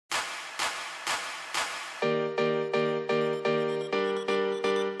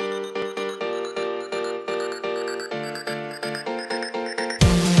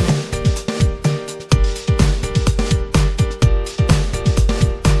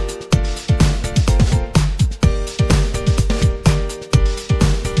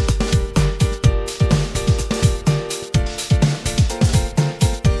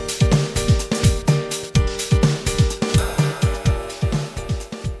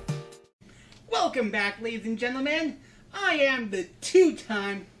Welcome back, ladies and gentlemen. I am the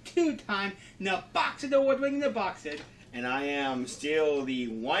two-time Boxer Award-winning Boxer. And I am still the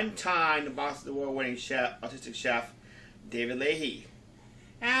one-time Boxer Award-winning chef, Autistic Chef, David Leahy.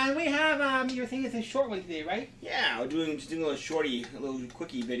 And we have, you were thinking it's a short one today, right? Yeah, we're just doing a little shorty, a little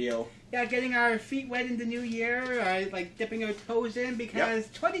quickie video. Yeah, getting our feet wet in the new year, like dipping our toes in, because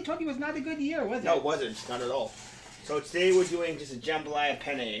 2020 was not a good year, was it? No, it wasn't. Not at all. So today we're doing just a Jambalaya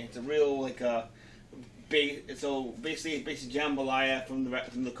penne. It's a real, like, big, so basically it's Jambalaya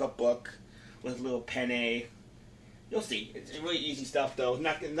from the cookbook with a little penne. You'll see. It's really easy stuff, though.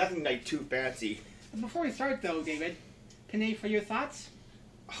 Nothing like too fancy. Before we start, though, David, penne for your thoughts?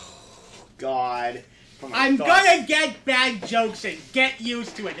 Oh, God. I'm gonna get bad jokes and get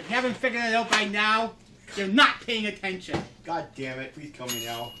used to it. If you haven't figured it out by now, you're not paying attention. God damn it, please tell me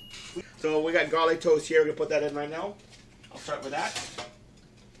now. So we got garlic toast here, we're gonna put that in right now. I'll start with that.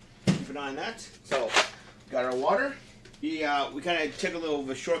 Keep an eye on that. So, we got our water. We kind of took a little of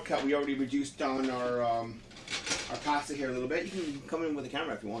a shortcut. We already reduced down our pasta here a little bit. You can come in with the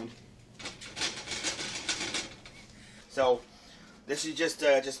camera if you want. So, this is just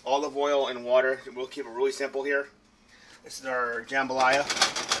olive oil and water. We'll keep it really simple here. This is our jambalaya.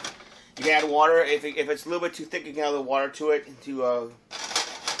 You can add water if it's a little bit too thick. You can add a little water to it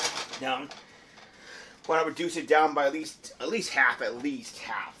down. Want to reduce it down by at least half.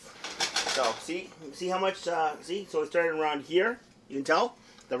 So see how much? See, so it started around here. You can tell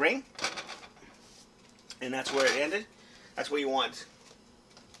the ring, and that's where it ended. That's what you want.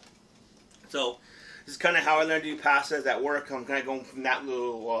 So this is kind of how I learned to do pastas at work. I'm kind of going from that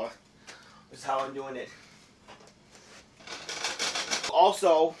little. This is how I'm doing it.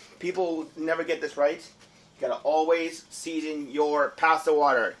 Also, people never get this right. You gotta always season your pasta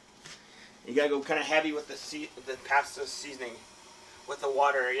water. You gotta go kind of heavy with the pasta seasoning with the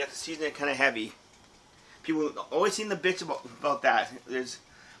water. You have to season it kind of heavy. People always seem to bitch about that. There's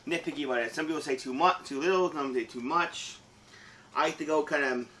nitpicky about it. Some people say too little. Some say too much. I like to go kind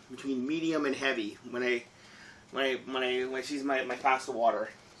of between medium and heavy when I season my pasta water.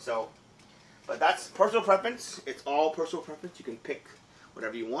 So, but that's personal preference. It's all personal preference. You can pick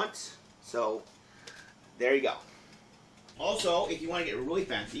whatever you want. So, there you go. Also, if you want to get really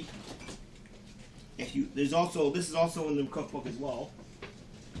fancy, this is also in the cookbook as well.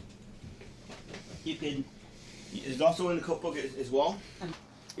 It's also in the cookbook as well.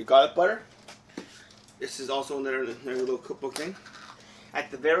 Your garlic butter. This is also in their little cookbook thing.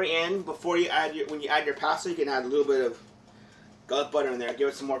 At the very end, before you when you add your pasta, you can add a little bit of garlic butter in there. Give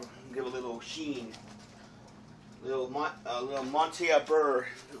it some more. Give it a little sheen. A little Monte Burr,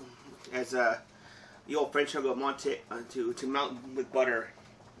 as the old French term of Monte to melt with butter.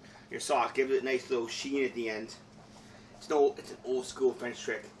 Your sauce, give it a nice little sheen at the end. It's an old school French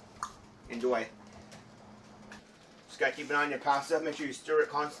trick. Enjoy. Just gotta keep an eye on your pasta. Make sure you stir it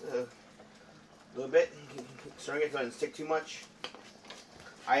a little bit. Stirring it so it doesn't stick too much.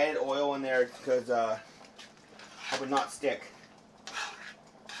 I added oil in there because I would not stick.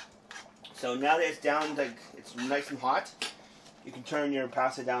 So now that it's down, like it's nice and hot, you can turn your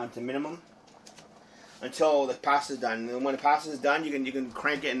pasta down to minimum until the pasta is done. And when the pasta is done, you can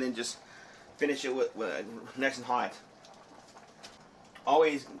crank it and then just finish it with nice and hot.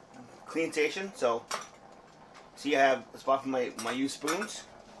 Always clean station. So see, I have a spot for my used spoons.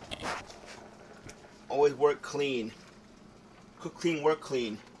 Always work clean. Cook clean, work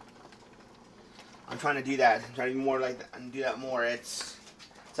clean. I'm trying to do that. I'm trying to be more like that and do that more.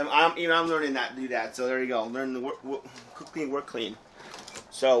 I'm learning that to do that. So there you go. Learn the cook clean, work clean.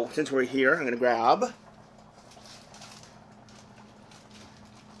 So since we're here, I'm gonna grab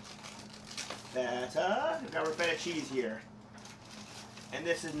that. Got our feta cheese here, and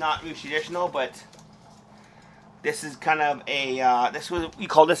this is not really traditional, but this is kind of a we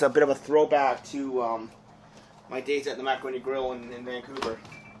call this a bit of a throwback to my days at the Macaroni Grill in Vancouver.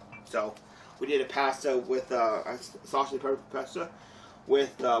 So we did a pasta with a sausage and pepper pasta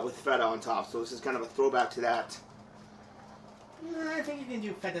with feta on top. So this is kind of a throwback to that. I think you can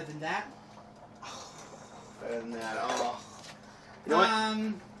do better than that. Better than that. Oh. You know what?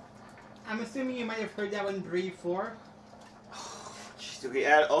 I'm assuming you might have heard that one before. Okay,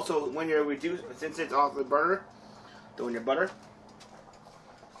 add also when you're since it's off the butter, throwing your butter.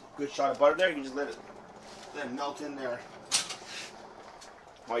 Good shot of butter there. You can just let it melt in there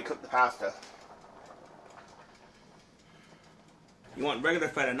while you cook the pasta. You want regular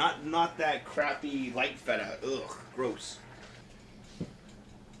feta, not that crappy light feta. Ugh, gross.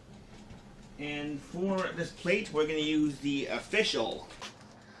 And for this plate, we're going to use the official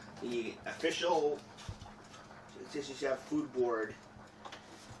Autistic Chef food board.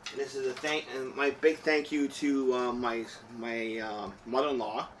 this is my big thank you to my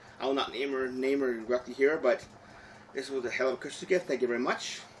mother-in-law. I will not name her directly here, but this was a hell of a Christmas gift. Thank you very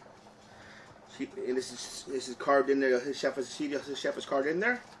much. And this is carved in there. His chef is carved in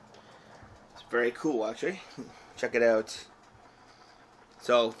there. It's very cool, actually. Check it out.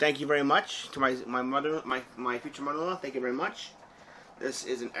 So thank you very much to my future mother-in-law. Thank you very much. This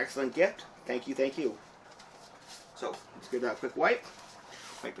is an excellent gift. Thank you, thank you. So let's give that a quick wipe.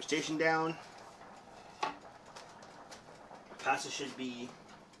 Wipe your station down. Pasta should be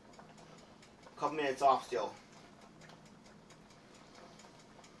a couple minutes off still.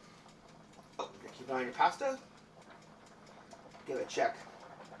 Oh, keep an eye on your pasta. Give it a check.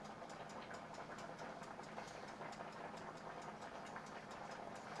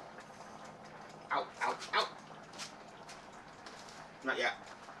 Ow, ow, ow. Not yet.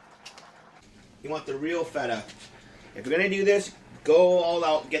 You want the real feta. If you're going to do this, go all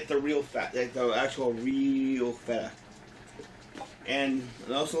out, get the real feta, like the actual real feta. And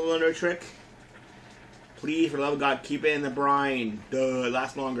also another trick, please, for the love of God, keep it in the brine. Duh, it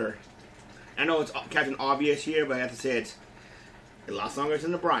lasts longer. I know it's Captain Obvious here, but I have to say it lasts longer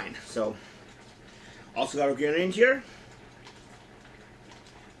in the brine. So, also got our grenades here.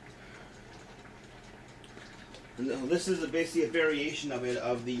 This is basically a variation of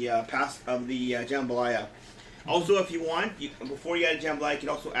the jambalaya. Also, if you want, before you add jambalaya, you can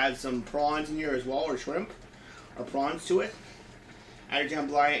also add some prawns in here as well, or shrimp, or prawns to it. Add your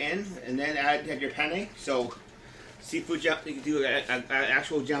jambalaya in, and then add your penne. So, seafood, you can do an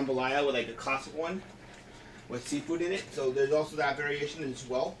actual jambalaya with like a classic one with seafood in it. So there's also that variation as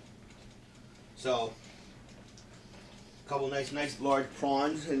well. So, a couple nice large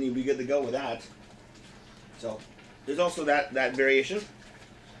prawns, and you'll be good to go with that. So, there's also that variation.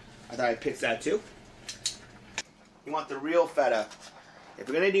 I thought I'd pick that too. You want the real feta. If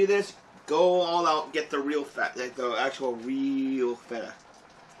you're going to do this, go all out, get the real feta, like the actual real feta.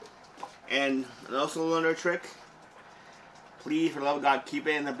 And also another trick, please, for the love of God, keep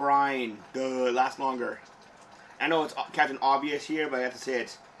it in the brine. Duh, it lasts longer. I know it's Captain Obvious here, but I have to say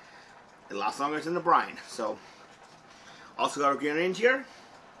it lasts longer in the brine. So, also got our grenades here.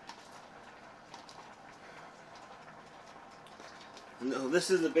 This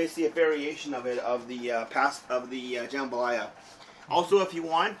is basically a variation of the jambalaya. Also, if you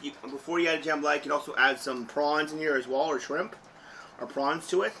want, before you add jambalaya, you can also add some prawns in here as well, or shrimp, or prawns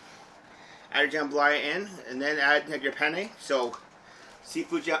to it. Add your jambalaya in, and then add your penne. So,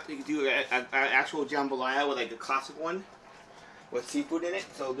 seafood, you can do an actual jambalaya with like a classic one with seafood in it.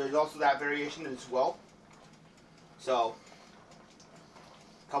 So there's also that variation as well. So,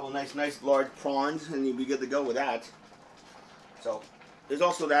 a couple nice large prawns, and you'll be good to go with that. So, there's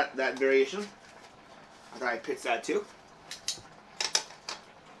also that variation. I thought I'd pick that too.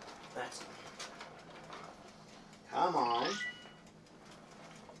 That's, come on.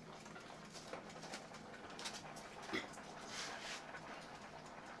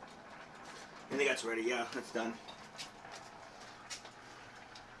 I think that's ready. Yeah, that's done.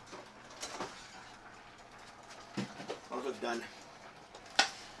 Also done.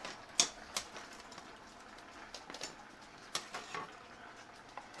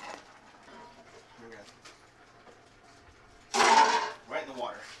 Right in the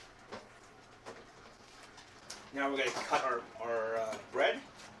water. Now we're going to cut our bread.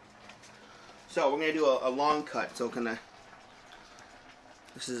 So we're going to do a long cut. So kind of,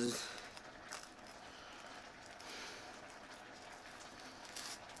 this is,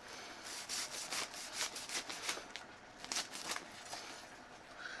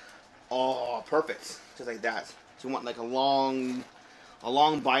 oh, perfect. Just like that. So you want like a long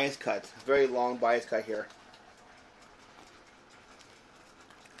bias cut. Very long bias cut here.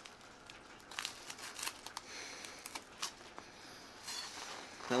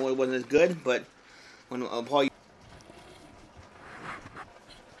 That one wasn't as good, but when Paul,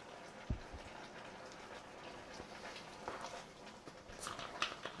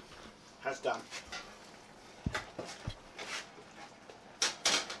 that's done.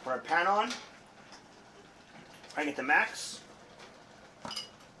 Put our pan on. Crank it to max.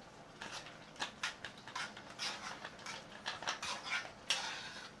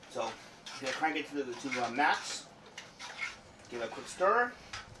 So, I'm gonna crank it to max. Give it a quick stir.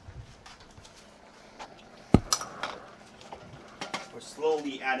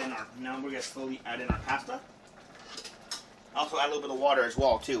 Slowly add in we're going to slowly add in our pasta. Also add a little bit of water as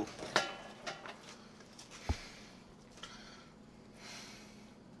well too.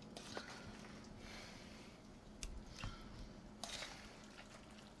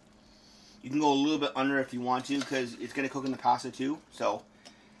 You can go a little bit under if you want to, because it's going to cook in the pasta too. So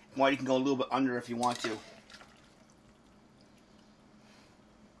Well, you can go a little bit under if you want to.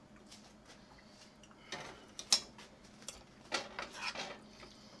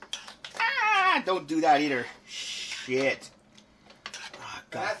 Ah, don't do that either. Shit. Oh,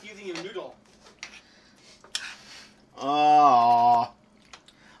 God. That's using your noodle. Oh,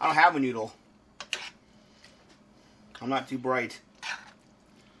 I don't have a noodle. I'm not too bright.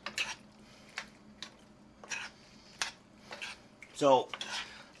 So,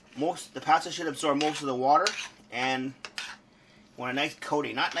 the pasta should absorb most of the water, and want a nice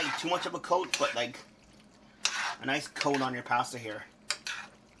coating. Not like too much of a coat, but like a nice coat on your pasta here.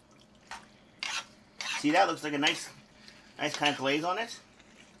 See that? Looks like a nice kind of glaze on it.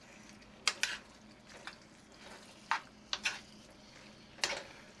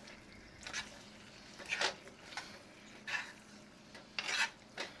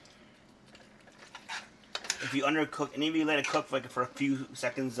 If you undercook, and if you let it cook for a few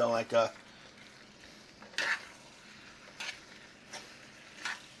seconds, though, like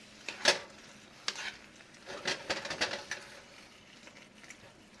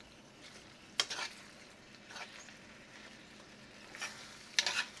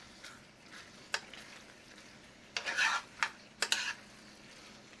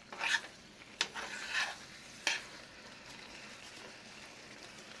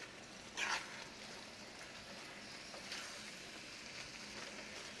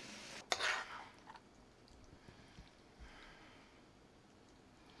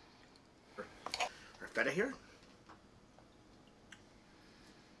feta here.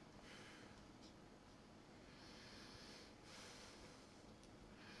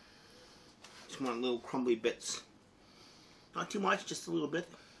 Just want little crumbly bits. Not too much, just a little bit.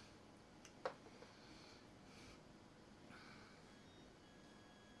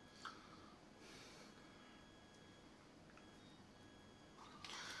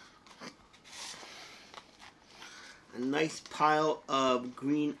 A nice pile of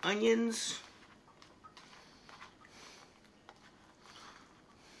green onions.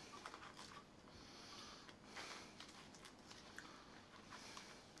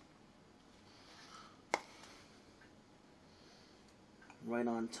 Right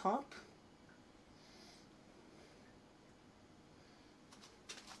on top.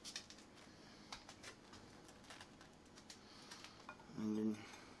 And then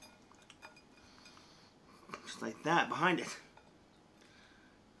just like that behind it.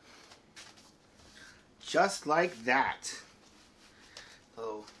 Just like that.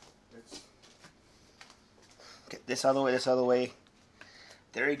 Oh, let's get this out of the way, this out of the way.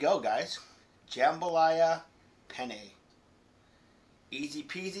 There you go, guys. Jambalaya penne. Easy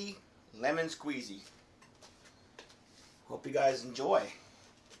peasy, lemon squeezy. Hope you guys enjoy.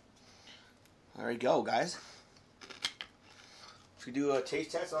 There you go, guys. Should we do a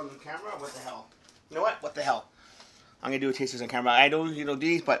taste test on camera? What the hell? You know what? What the hell? I'm going to do a taste test on camera. I don't know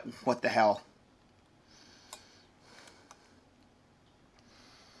these, but what the hell?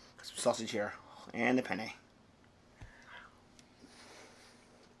 Some sausage here. And the penne.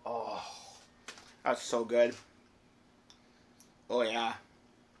 Oh, that's so good. Oh yeah.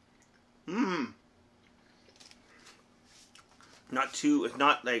 Mmm. Not too, it's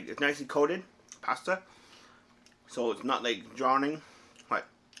not like, it's nicely coated pasta. So it's not like drowning. But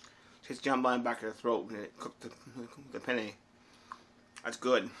it just jump on the back of the throat when it cooked the penne. That's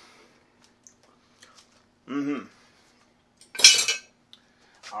good. Mm-hmm.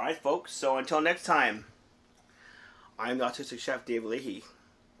 Alright folks, so until next time, I'm the Autistic Chef Dave Leahy.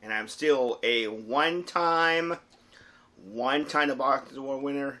 And I'm still a one-time the Box Award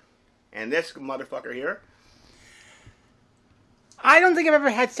winner. And this motherfucker here. I don't think I've ever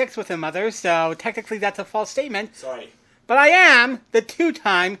had sex with a mother, so technically that's a false statement. Sorry. But I am the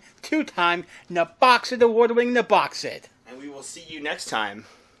two-time Naboxed award-winning Naboxed. And we will see you next time.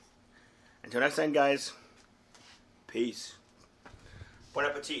 Until next time, guys. Peace. Bon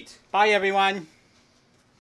appetit. Bye, everyone.